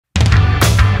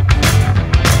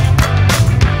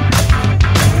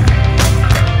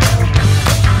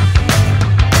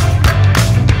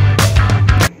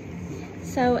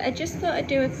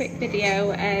do a quick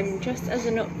video just as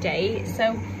an update.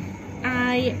 So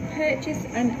I purchased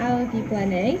an algae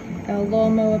Blenny, or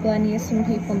Lawnmower Blenny as some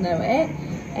people know it.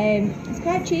 It's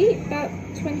quite cheap, about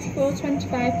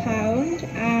 £24–25,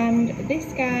 and this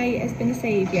guy has been a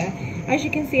saviour. As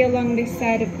you can see along this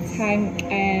side of the tank,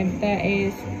 there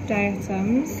is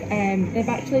Diatoms. They've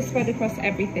actually spread across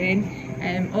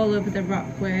everything, all over the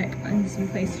rockwork, and some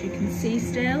places you can see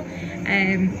still.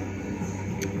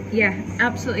 Yeah,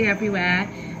 absolutely everywhere.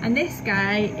 And this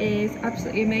guy is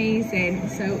absolutely amazing.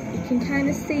 So you can kind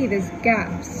of see there's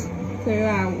gaps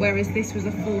throughout, whereas this was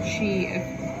a full sheet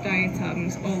of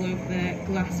Diatoms all over the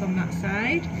glass on that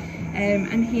side.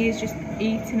 And he is just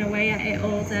eating away at it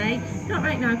all day. Not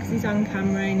right now because he's on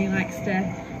camera and he likes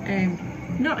to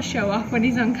not show off when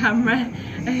he's on camera.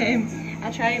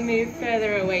 I'll try and move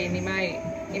further away and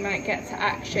he might get to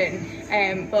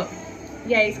action. But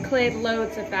yeah, he's cleared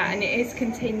loads of that, and it is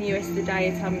continuous, the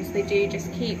Diatoms. They do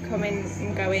just keep coming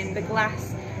and going. The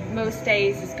glass most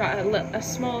days has got a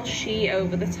small sheet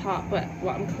over the top, but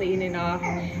what I'm cleaning off.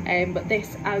 But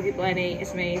this algae Blenny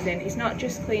is amazing. He's not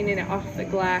just cleaning it off the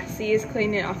glass, he is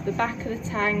cleaning it off the back of the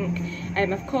tank.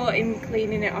 I've caught him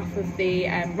cleaning it off of the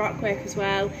rockwork as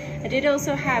well. I did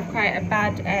also have quite a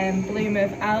bad bloom of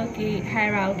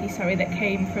hair algae, sorry, that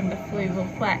came from the fluval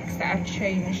flex that I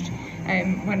changed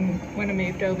when I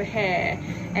moved over here,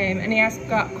 and he has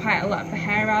got quite a lot of the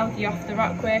hair algae off the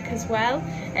rockwork as well,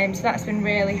 so that's been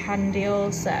really handy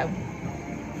also.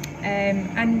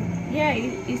 And yeah,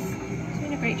 he's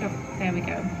doing a great job. There we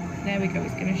go,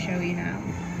 he's going to show you now.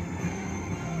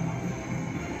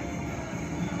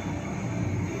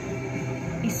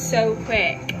 He's so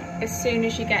quick. As soon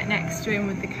as you get next to him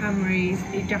with the camera,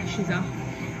 he dashes off.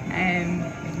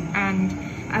 And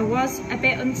I was a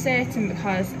bit uncertain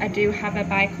because I do have a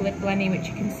bicoloured Blenny, which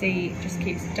you can see just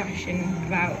keeps dashing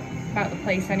about the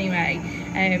place anyway.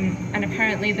 And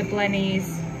apparently the Blennies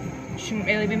shouldn't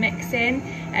really be mixing.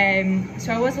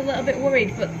 So I was a little bit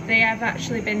worried, but they have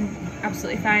actually been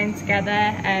absolutely fine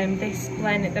together. This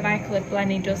Blenny, the bicoloured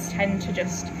Blenny, does tend to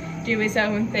just do his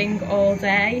own thing all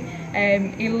day.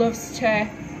 He loves to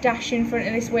dash in front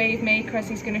of this wave maker, as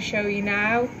he's going to show you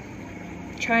now.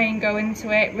 Try and go into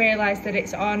it, realise that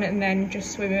it's on, and then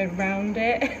just swim around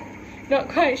it. Not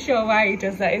quite sure why he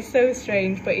does that, it's so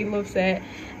strange, but he loves it.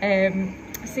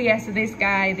 So yeah, so this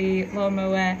guy, the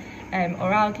Lawnmower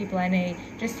or algae Blenny,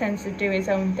 just tends to do his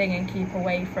own thing and keep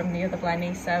away from the other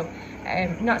Blenny. So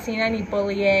not seeing any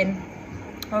bullying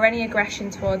or any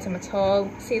aggression towards him at all.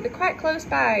 See, they're quite close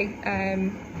by,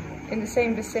 in the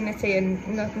same vicinity, and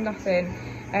nothing.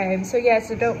 So yeah,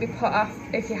 so don't be put off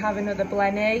if you have another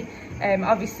Blenny.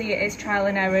 Obviously it is trial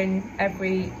and error, and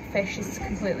every fish is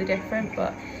completely different,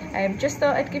 but just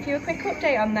thought I'd give you a quick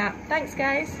update on that. Thanks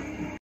guys.